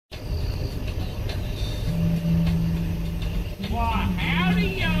Well, howdy,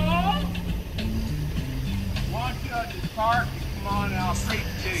 y'all. Want you to park and come on and I'll preach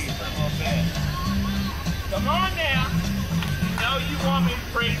to you for a little bit. Come on now. You know you want me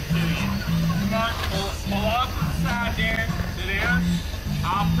to preach to you. Come on, pull off to the side there. Sit down.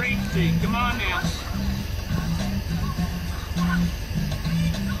 I'll preach to you. Come on now.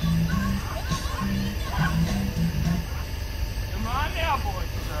 Come on now, boys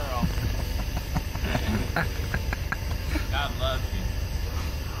and girls. God loves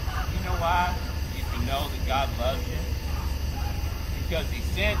you. You know why you can know that God loves you? Because he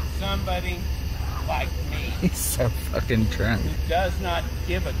sent somebody like me. He's so fucking drunk. Who does not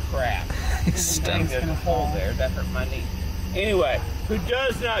give a crap. He's There's a hole there. That hurt my knee. Anyway, who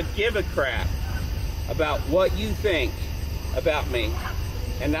does not give a crap about what you think about me.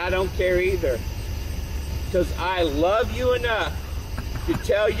 And I don't care either. Because I love you enough to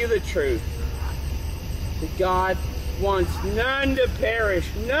tell you the truth. That God wants none to perish.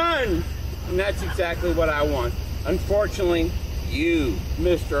 None. And that's exactly what I want. Unfortunately, you,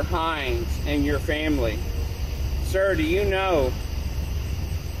 Mr. Hines, and your family. Sir, do you know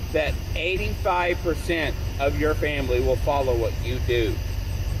that 85% of your family will follow what you do?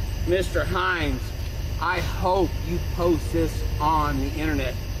 Mr. Hines, I hope you post this on the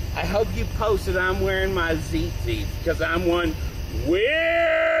internet. I hope you post that I'm wearing my ZZs because I'm one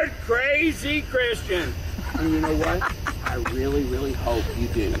weird, crazy Christian. And you know what? I really, really hope you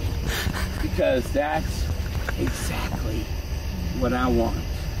do. Because that's exactly what I want.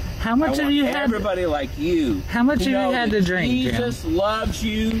 How much have you had? Everybody like you. How much have you had to drink, Jesus Jim? loves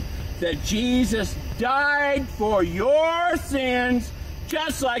you. That Jesus died for your sins,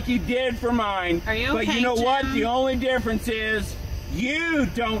 just like he did for mine. Are you But okay, you know Jim? what? The only difference is you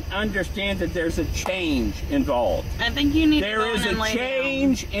don't understand that there's a change involved. I think you need to There go is in and a lay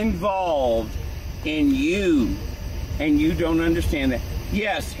change involved in you, and you don't understand that.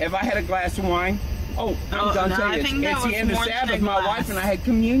 Yes, have I had a glass of wine? Oh, I'm done no, telling I you. think that It's the was end of more than Sabbath. a My glass. wife and I had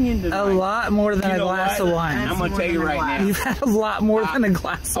communion tonight. A lot more than You a know glass what? of wine. I'm going to tell you right now. You've had a lot more than a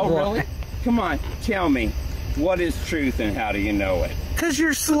glass of Oh, wine. really? Come on, tell me. What is truth and how do you know it? Because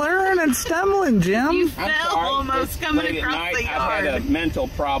you're slurring and stumbling, Jim. You I'm fell sorry. almost It's coming late at across night. the yard. I've had a mental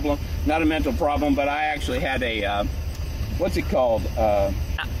problem. Not a mental problem, but I actually had a, what's it called? An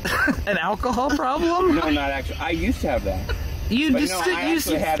alcohol problem? No, not actually. I used to have that. You But just no, I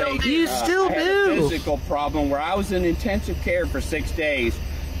actually had a, you still I had do. a physical problem where I was in intensive care for 6 days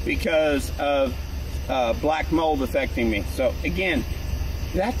because of black mold affecting me. So again,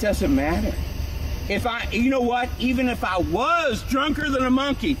 that doesn't matter. If you know what? Even if I was drunker than a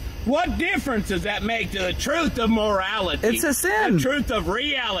monkey, what difference does that make to the truth of morality? It's a sin. The truth of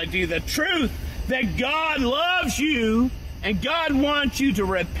reality, the truth that God loves you and God wants you to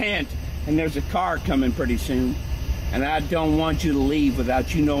repent. And there's a car coming pretty soon. And I don't want you to leave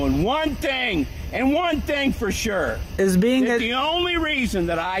without you knowing one thing, and one thing for sure. Is being that the only reason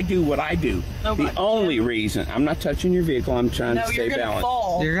that I do what I do, the only reason, I'm not touching your vehicle, I'm trying to stay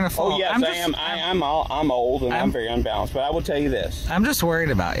balanced. You're gonna fall. Oh yes, I am. I'm old and I'm very unbalanced, but I will tell you this. I'm just worried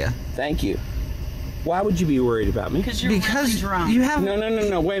about you. Thank you. Why would you be worried about me? Because you're really drunk. You have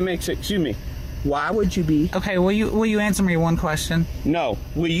No. Wait a minute. Excuse me. Why would you be? Okay, will you answer me one question? No.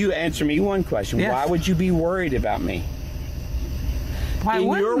 Will you answer me one question? Yes. Why would you be worried about me? Why in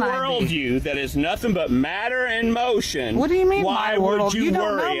your wouldn't I be? worldview that is nothing but matter and motion. What do you mean why my world? would you, You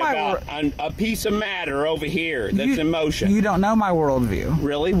don't worry know my about a piece of matter over here that's in motion? You don't know my worldview.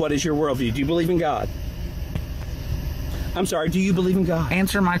 Really? What is your worldview? Do you believe in God? I'm sorry, do you believe in God?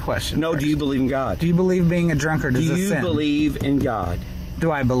 Answer my question. No, first. do you believe in God? Do you believe being a drunkard is a Do you sin? believe in God?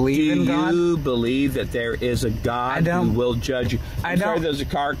 Do I believe in God? Do you believe that there is a God who will judge you? I'm sorry, there's a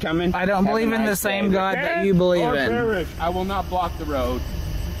car coming. I don't believe in the same God that you believe in. I will not block the road.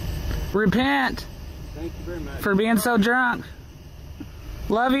 Repent. Thank you very much. For being so drunk.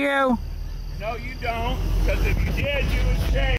 Love you. No, you don't, because if you did, you would say.